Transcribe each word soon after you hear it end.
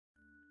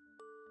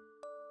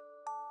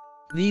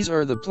These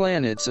are the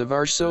planets of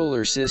our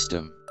solar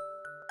system: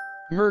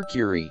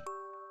 Mercury,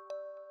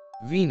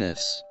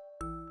 Venus,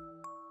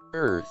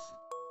 Earth,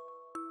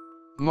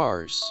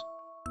 Mars,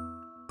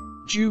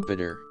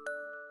 Jupiter,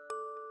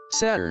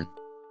 Saturn,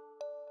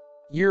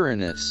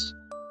 Uranus,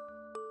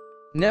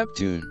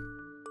 Neptune.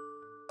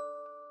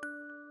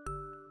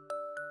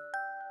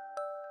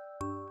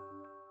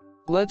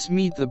 Let's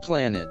meet the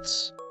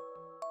planets.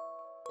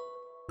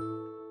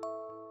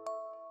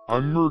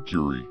 I'm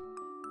Mercury.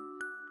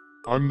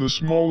 I'm the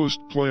smallest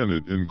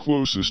planet and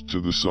closest to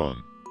the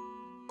Sun.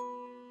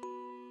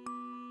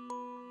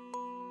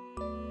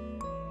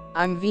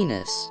 I'm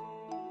Venus.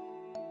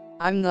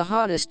 I'm the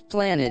hottest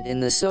planet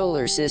in the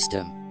solar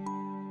system.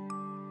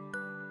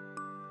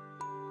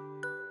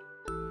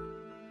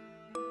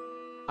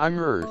 I'm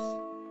Earth.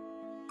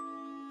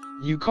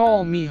 You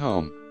call me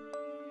home.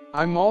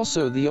 I'm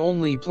also the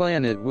only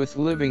planet with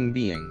living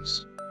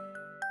beings.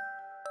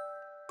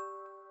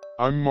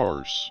 I'm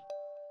Mars.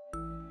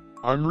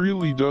 I'm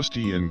really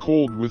dusty and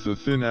cold with a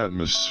thin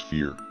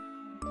atmosphere.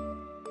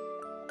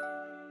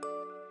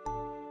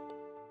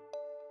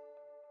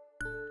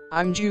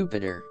 I'm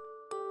Jupiter.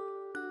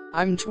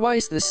 I'm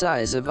twice the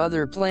size of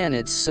other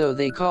planets, so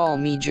they call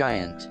me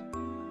giant.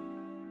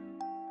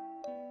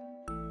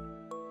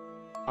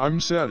 I'm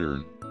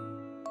Saturn.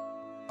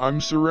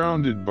 I'm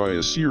surrounded by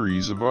a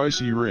series of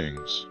icy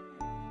rings.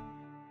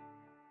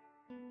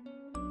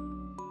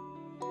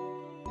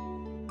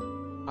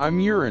 I'm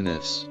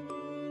Uranus.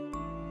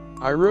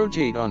 I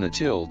rotate on a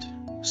tilt,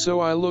 so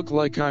I look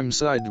like I'm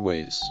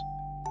sideways.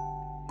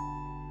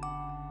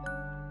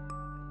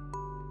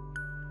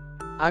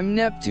 I'm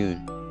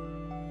Neptune.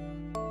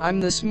 I'm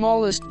the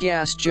smallest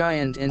gas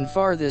giant and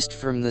farthest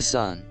from the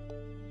Sun.